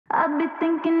I'll be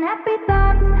thinking happy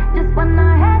thoughts just when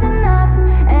I had enough.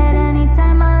 At any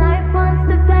time my life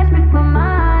wants to flash before my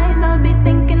eyes. I'll be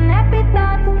thinking happy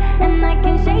thoughts and I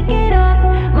can shake it off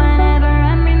whenever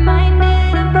I'm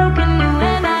reminded of broken you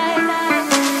and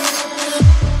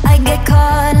I get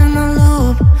caught in a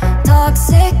loop,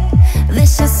 toxic,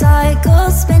 vicious cycle,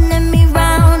 spinning me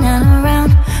round and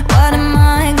around. What am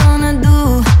I gonna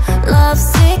do? Love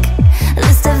sick,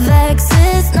 list of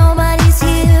exes, nobody's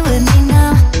here with me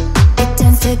now. It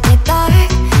tends to get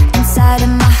dark inside of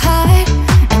my heart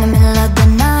in the middle of the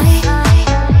night.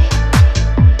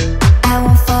 I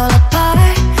won't fall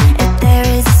apart if there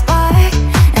is a spark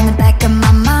in the back of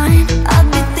my mind. I'll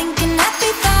be thinking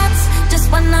happy thoughts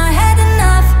just when I had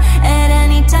enough. At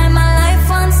any time my life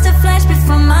wants to flash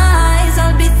before my eyes.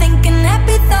 I'll be thinking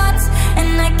happy thoughts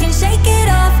and I can shake it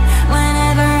off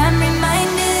whenever I'm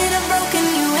reminded of broken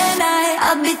you and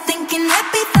I'll be thinking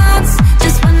happy thoughts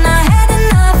just when I had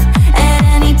enough. At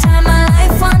any time my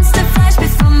life wants to flash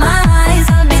before my eyes.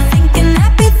 I'll be thinking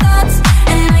happy thoughts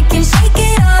and I can shake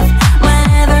it off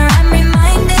whenever I'm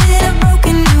reminded of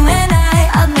broken you and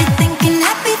I'll be thinking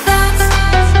happy thoughts.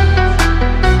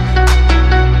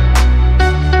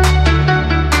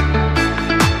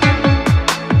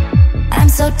 I'm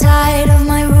so tired of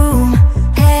my room,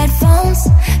 headphones,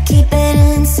 keep it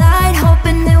inside,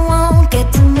 hoping they won't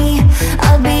get to me.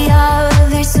 I'll be out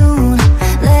of here soon,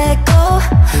 let go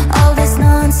all this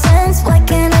nonsense. Why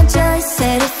can't I just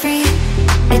set it free?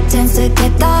 It tends to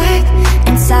get dark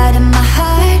inside of my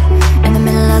heart in the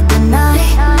middle of the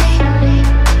night.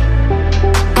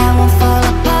 I won't fall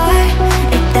apart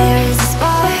if there is a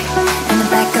spark in the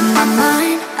back of my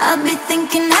mind. I'll be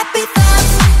thinking happy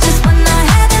thoughts just when I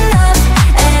had enough.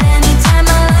 At any time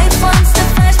my life wants to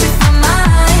flash before my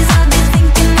eyes. I'll be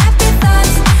thinking happy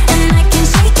thoughts and I can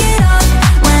shake it off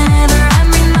whenever I'm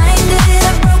reminded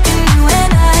of broken you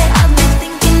and I'll be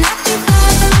thinking happy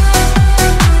thoughts.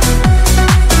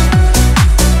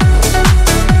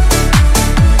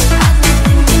 I'll be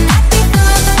thinking happy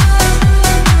thoughts.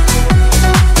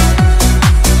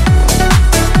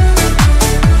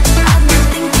 I'll be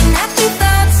thinking happy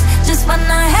thoughts just when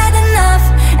I had enough.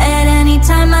 At any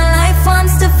time my life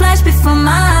wants to flash before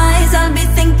my eyes. I'll be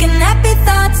thinking happy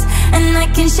thoughts and I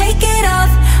can shake it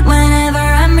off when